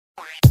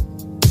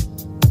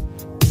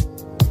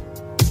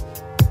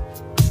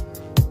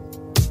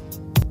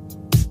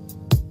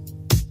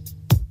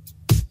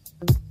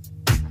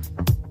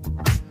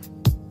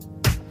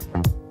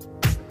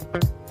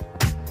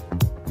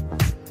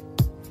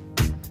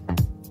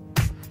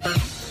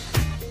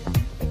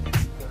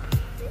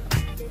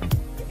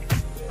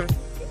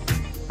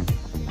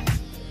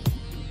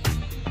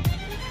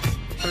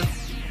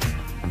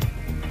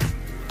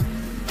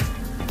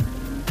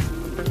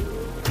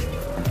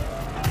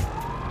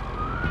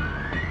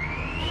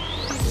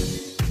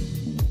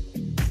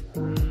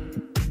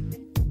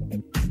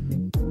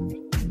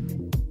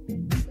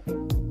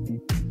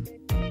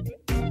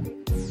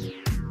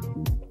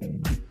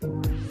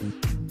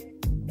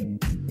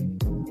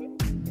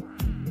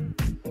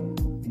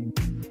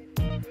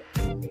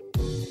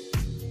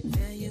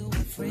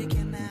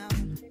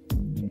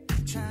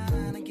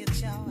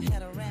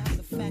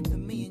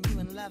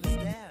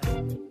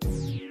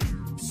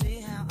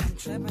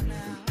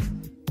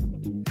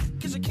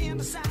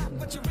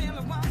what you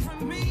really want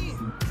from me.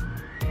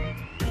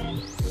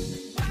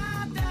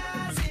 Why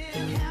does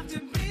it have to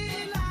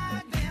be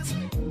like this?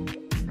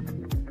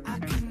 I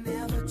can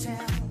never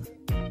tell.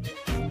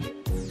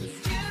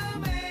 You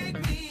make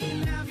me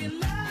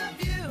love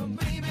you,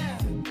 baby,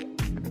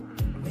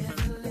 with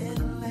a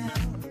little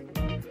L.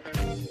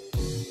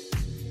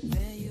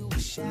 There you were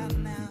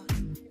shouting out,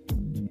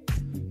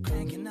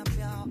 cranking up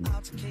your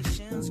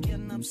altercations,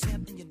 getting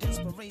upset in your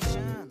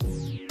desperation,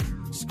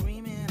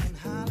 screaming and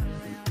hollering.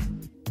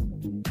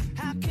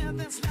 How can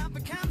this love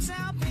become so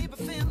paper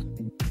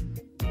thin?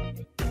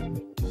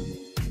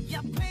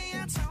 You're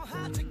playing so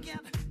hard to get.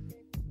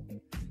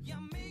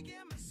 You're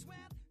making me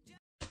sweat.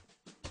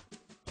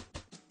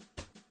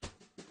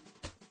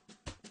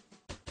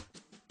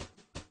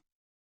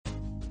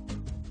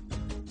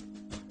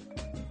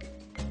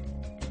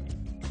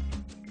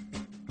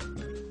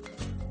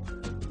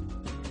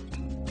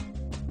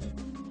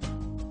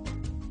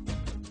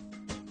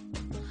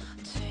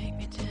 Take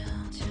me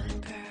down to the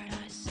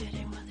paradise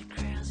city where the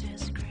grass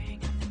is green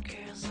and the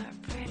girls are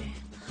pretty.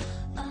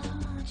 Oh,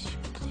 won't you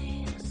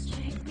please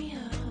take me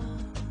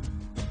home?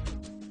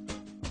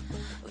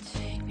 Oh,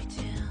 take me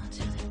down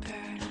to the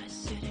paradise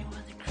city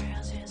where the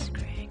grass is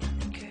green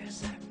and the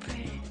girls are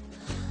pretty.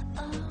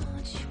 Oh,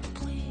 won't you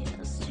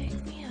please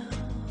take me home?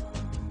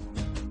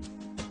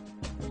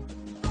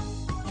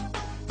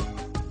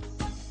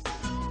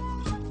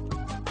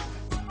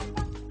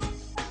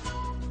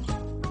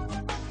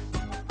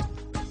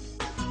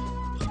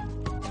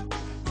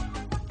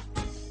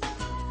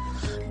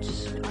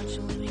 Just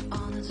watching living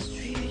on the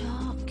street.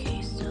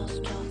 Okay, still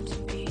stuff to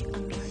be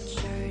under a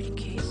charity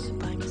case.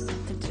 Buy me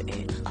something to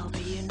eat. I'll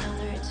be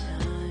another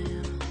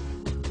time.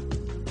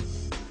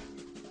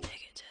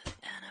 Take it to the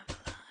end of the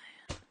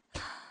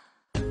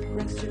line.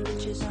 Ranks to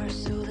riches are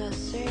so the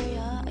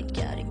Syria. I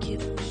gotta keep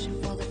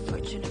pushing for the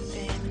fortune and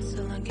fame. It's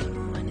a long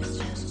game when it's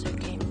just a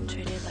game.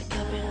 Treated like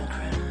a bit of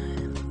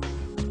crime.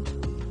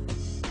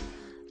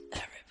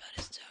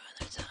 Everybody's doing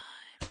their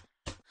time.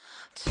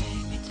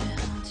 Take me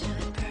down to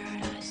the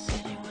paradise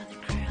city where the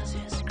grass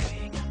is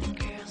green and the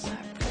girls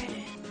are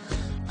pretty.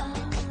 Oh,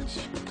 won't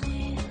you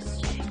please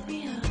take me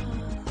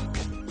home?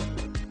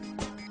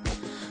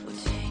 Oh,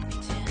 take me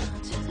down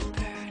to the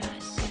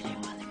paradise city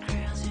where the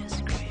grass is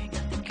green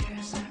and the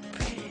girls are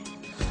pretty.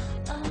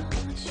 Oh,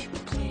 won't you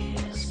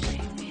please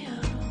take me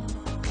home?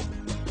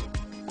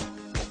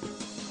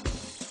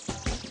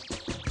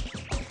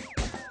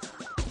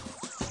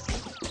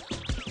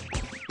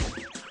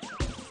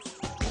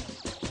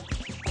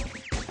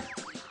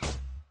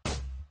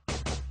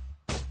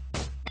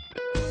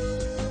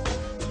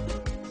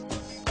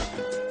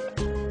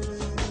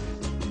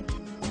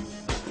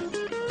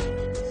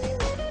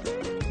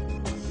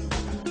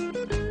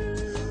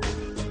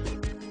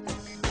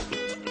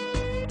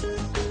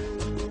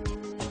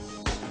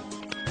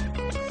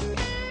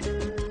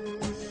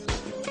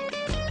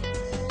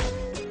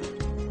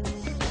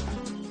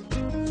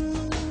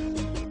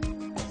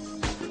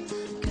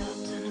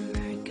 Captain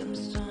America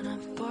must on a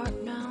board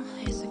now.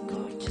 He's a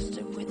gorgeous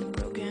dude with a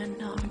broken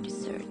heart. He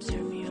said,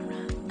 turn me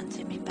around and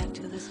take me back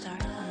to the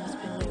start. I must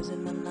be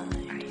losing my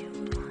mind. Are you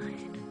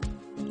blind?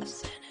 I've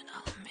seen it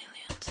all a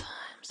million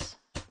times.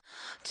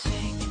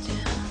 Take me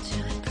down to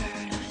the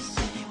paradise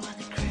city where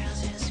the grass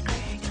is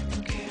green and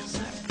the girls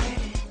are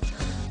pretty.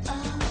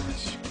 Oh,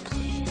 won't you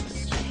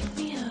please take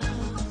me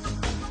home?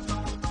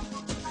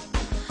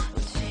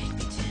 Oh, take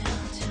me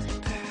down to the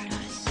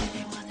paradise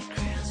city where the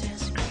grass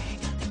is green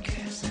and the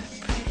girls are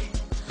pretty.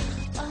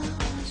 Oh,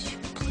 won't you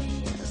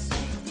please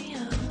take me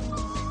home?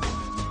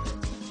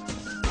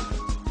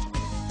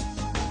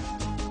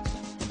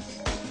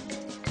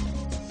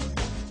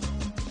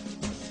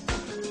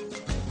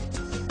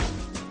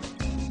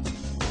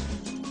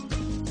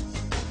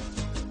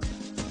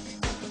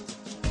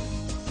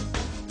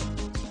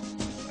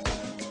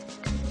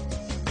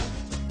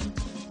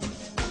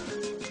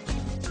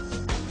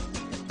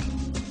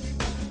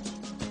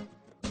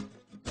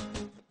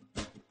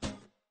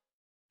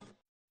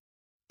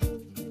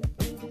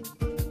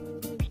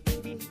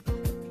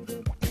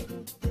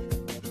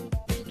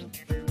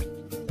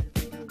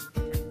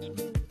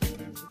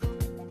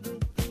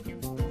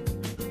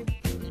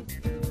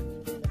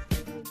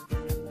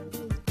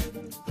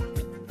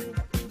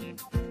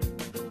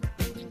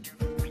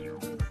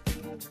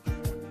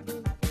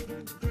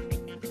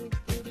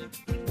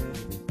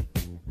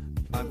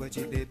 Água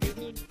de beber,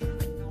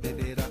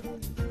 beberá,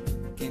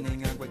 que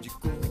nem água de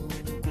coco.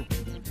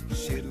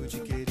 Cheiro de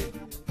querer,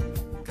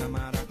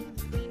 camará,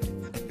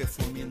 é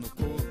perfume no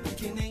corpo.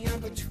 Que nem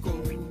água de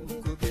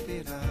coco,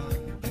 beberá,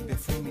 é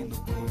perfume no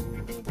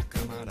corpo,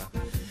 camará.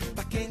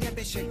 Pra quem é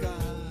bem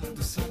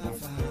chegado,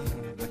 saravá.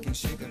 Pra quem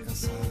chega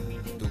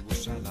cansado,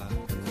 oxalá.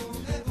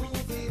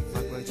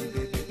 Água de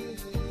beber,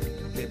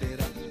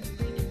 beberá,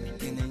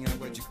 que nem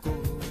água de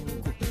coco.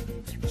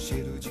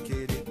 Cheiro de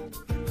querer,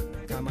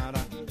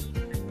 camará,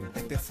 é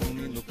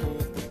perfume no corpo.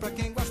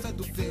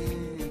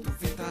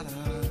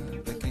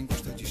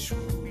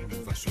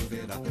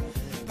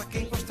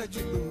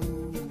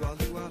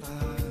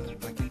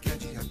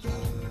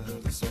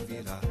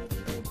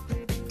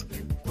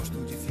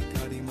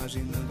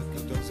 imaginando que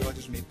os teus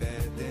olhos me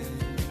pedem.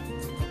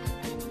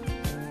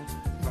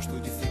 Gosto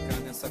de ficar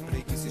nessa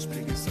preguiça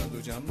espreguiçando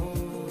de amor.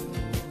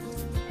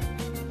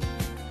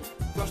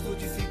 Gosto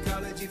de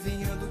ficar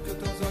adivinhando que os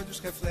teus olhos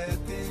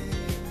refletem.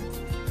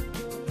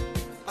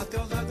 Até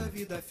o lado a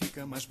vida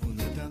fica mais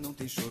bonita, não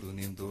tem choro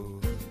nem dor.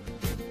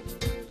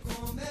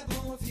 Como é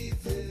bom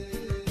viver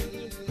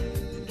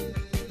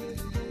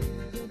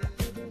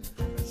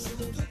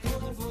junto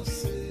com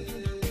você.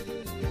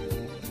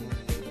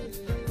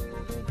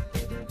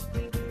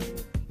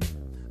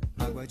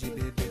 Água de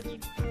beber,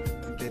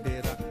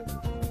 beberá,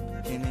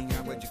 que nem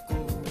água de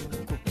coco.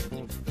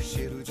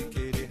 Cheiro de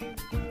querer,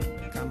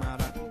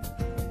 camará,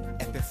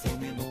 é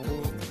perfume no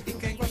corpo. E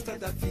quem gosta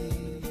da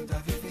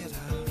vida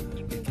viverá,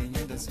 e quem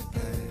anda sem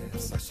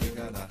pressa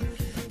chegará.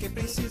 Quem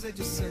precisa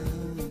de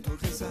santo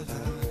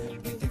rezará,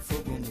 quem tem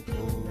fogo no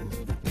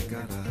corpo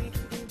pegará.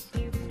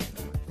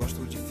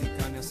 Gosto de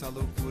ficar nessa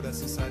loucura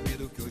sem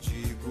saber o que eu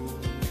digo.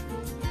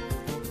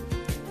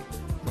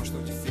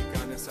 Gosto de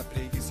ficar nessa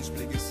preguiça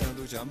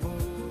espreguiçando de amor.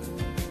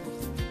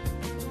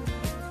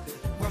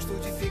 Gosto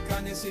de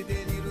ficar nesse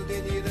delírio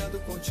delirando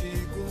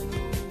contigo.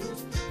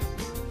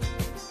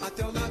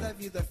 Até o lado a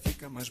vida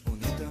fica mais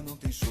bonita, não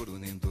tem choro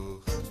nem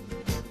dor.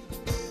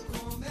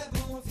 Como é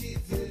bom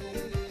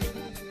viver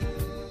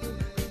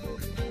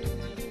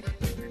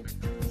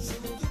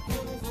junto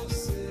com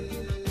você.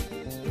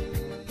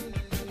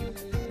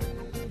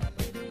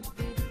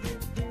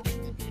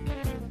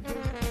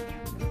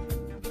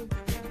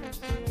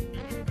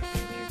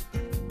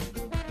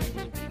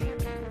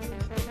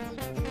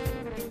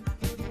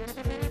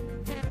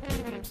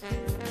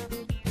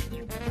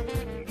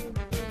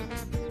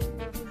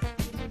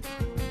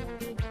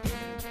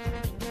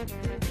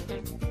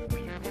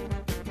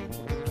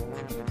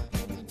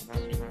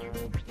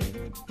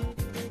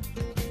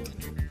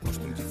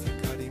 Gosto de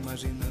ficar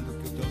imaginando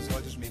que os teus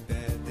olhos me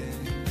pedem.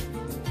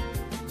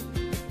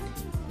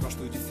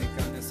 Gosto de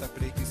ficar nessa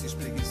preguiça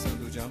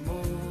espreguiçando de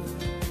amor.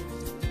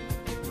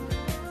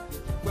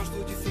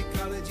 Gosto de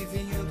ficar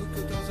adivinhando que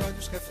os teus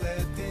olhos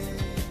refletem.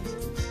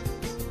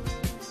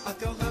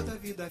 Até o lado a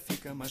vida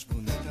fica mais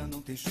bonita,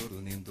 não tem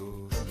choro nem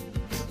dor.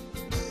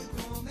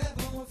 Como é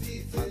bom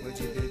viver. Água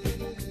de beber,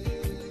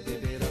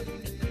 beberá,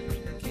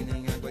 que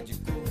nem água de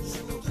coco.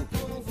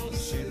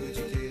 Cheiro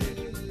de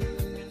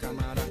querer,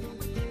 camará,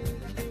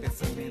 é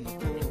perfume no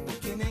corpo.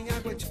 Que nem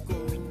água de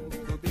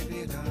coco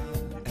beberá,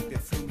 é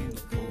perfume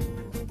no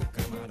corpo,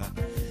 camará.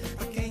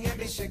 Pra quem é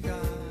bem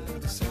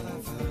chegado,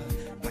 saravá.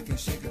 Pra quem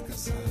chega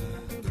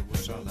cansado,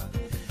 oxalá.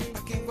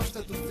 Pra quem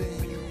gosta do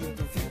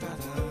vento,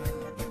 ventará.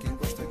 Pra quem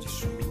gosta de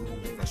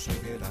chuva,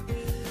 choverá.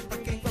 Pra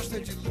quem gosta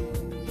de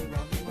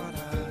lua,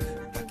 luará.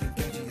 Pra quem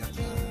quer dia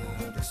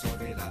claro, sol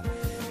verá.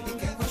 E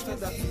quem gosta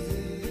da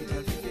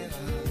vida,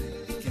 viverá.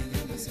 E quem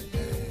anda sem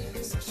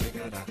pressa,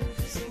 chegará.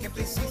 Quem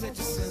precisa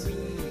de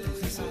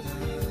santo, rezará.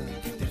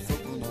 Quem tem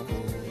fogo no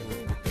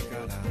corpo,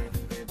 pegará.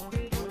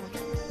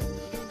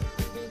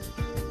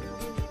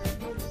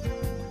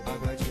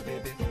 Água de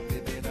beber,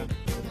 beberá.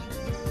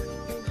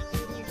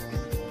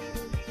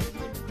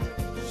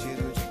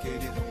 Cheiro de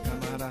querer,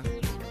 camará.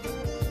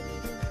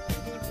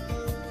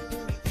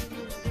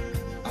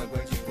 Água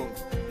de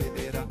coco,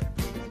 beberá.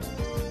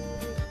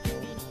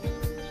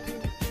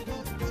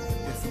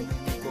 Perfume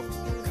no corpo,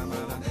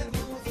 camará.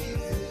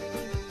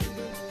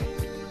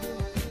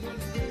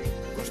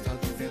 Gostar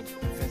do vento,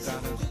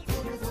 ventará.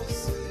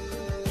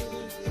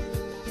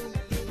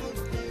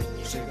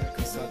 Chega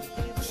cansado,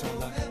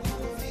 oxalá.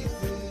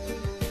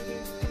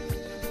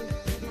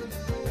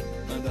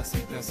 Anda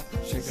sem pressa,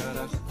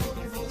 chegará.